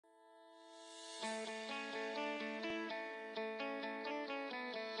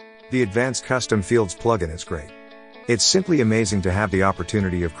The Advanced Custom Fields plugin is great. It's simply amazing to have the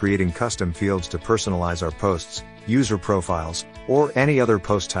opportunity of creating custom fields to personalize our posts, user profiles, or any other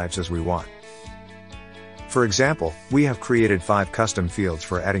post types as we want. For example, we have created 5 custom fields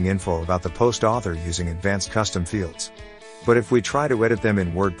for adding info about the post author using Advanced Custom Fields. But if we try to edit them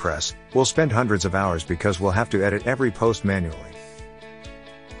in WordPress, we'll spend hundreds of hours because we'll have to edit every post manually.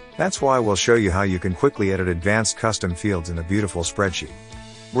 That's why we'll show you how you can quickly edit advanced custom fields in a beautiful spreadsheet.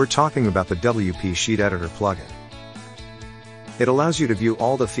 We're talking about the WP Sheet Editor plugin. It allows you to view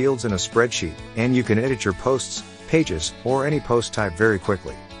all the fields in a spreadsheet, and you can edit your posts, pages, or any post type very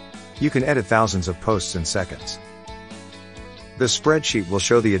quickly. You can edit thousands of posts in seconds. The spreadsheet will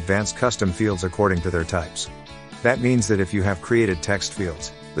show the advanced custom fields according to their types. That means that if you have created text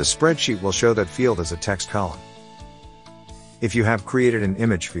fields, the spreadsheet will show that field as a text column. If you have created an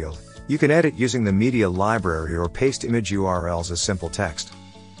image field, you can edit using the media library or paste image URLs as simple text.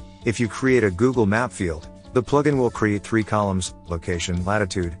 If you create a Google Map field, the plugin will create 3 columns, location,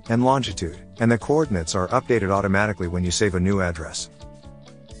 latitude, and longitude, and the coordinates are updated automatically when you save a new address.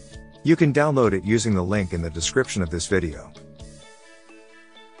 You can download it using the link in the description of this video.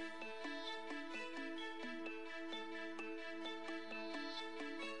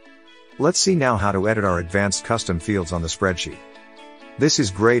 Let's see now how to edit our advanced custom fields on the spreadsheet. This is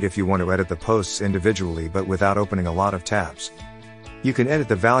great if you want to edit the posts individually but without opening a lot of tabs. You can edit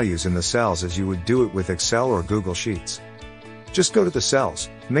the values in the cells as you would do it with Excel or Google Sheets. Just go to the cells,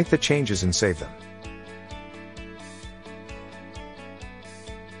 make the changes and save them.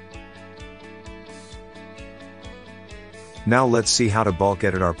 Now let's see how to bulk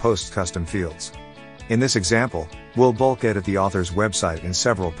edit our post custom fields. In this example, we'll bulk edit the author's website in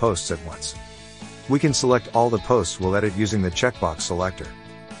several posts at once. We can select all the posts we'll edit using the checkbox selector.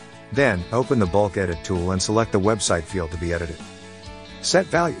 Then, open the bulk edit tool and select the website field to be edited. Set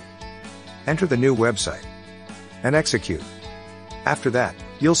value. Enter the new website. And execute. After that,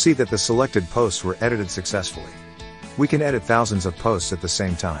 you'll see that the selected posts were edited successfully. We can edit thousands of posts at the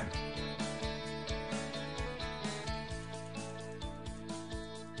same time.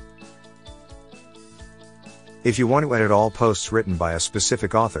 If you want to edit all posts written by a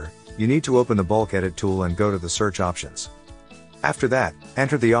specific author, you need to open the bulk edit tool and go to the search options. After that,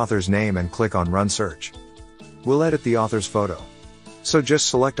 enter the author's name and click on Run Search. We'll edit the author's photo. So just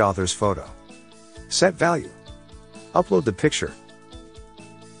select author's photo. Set value. Upload the picture.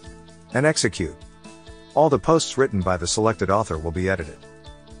 And execute. All the posts written by the selected author will be edited.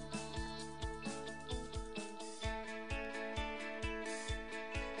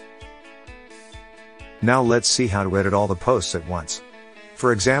 Now let's see how to edit all the posts at once.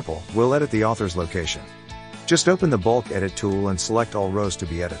 For example, we'll edit the author's location. Just open the bulk edit tool and select all rows to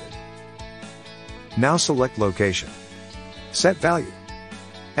be edited. Now select location. Set value.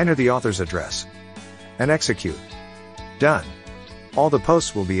 Enter the author's address. And execute. Done. All the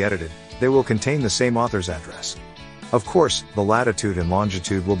posts will be edited. They will contain the same author's address. Of course, the latitude and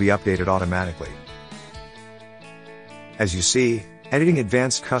longitude will be updated automatically. As you see, editing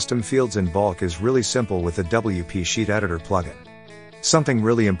advanced custom fields in bulk is really simple with the WP Sheet Editor plugin. Something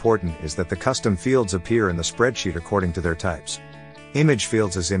really important is that the custom fields appear in the spreadsheet according to their types. Image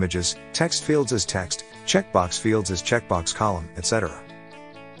fields as images, text fields as text, checkbox fields as checkbox column, etc.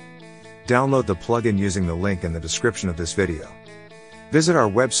 Download the plugin using the link in the description of this video. Visit our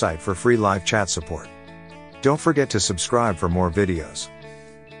website for free live chat support. Don't forget to subscribe for more videos.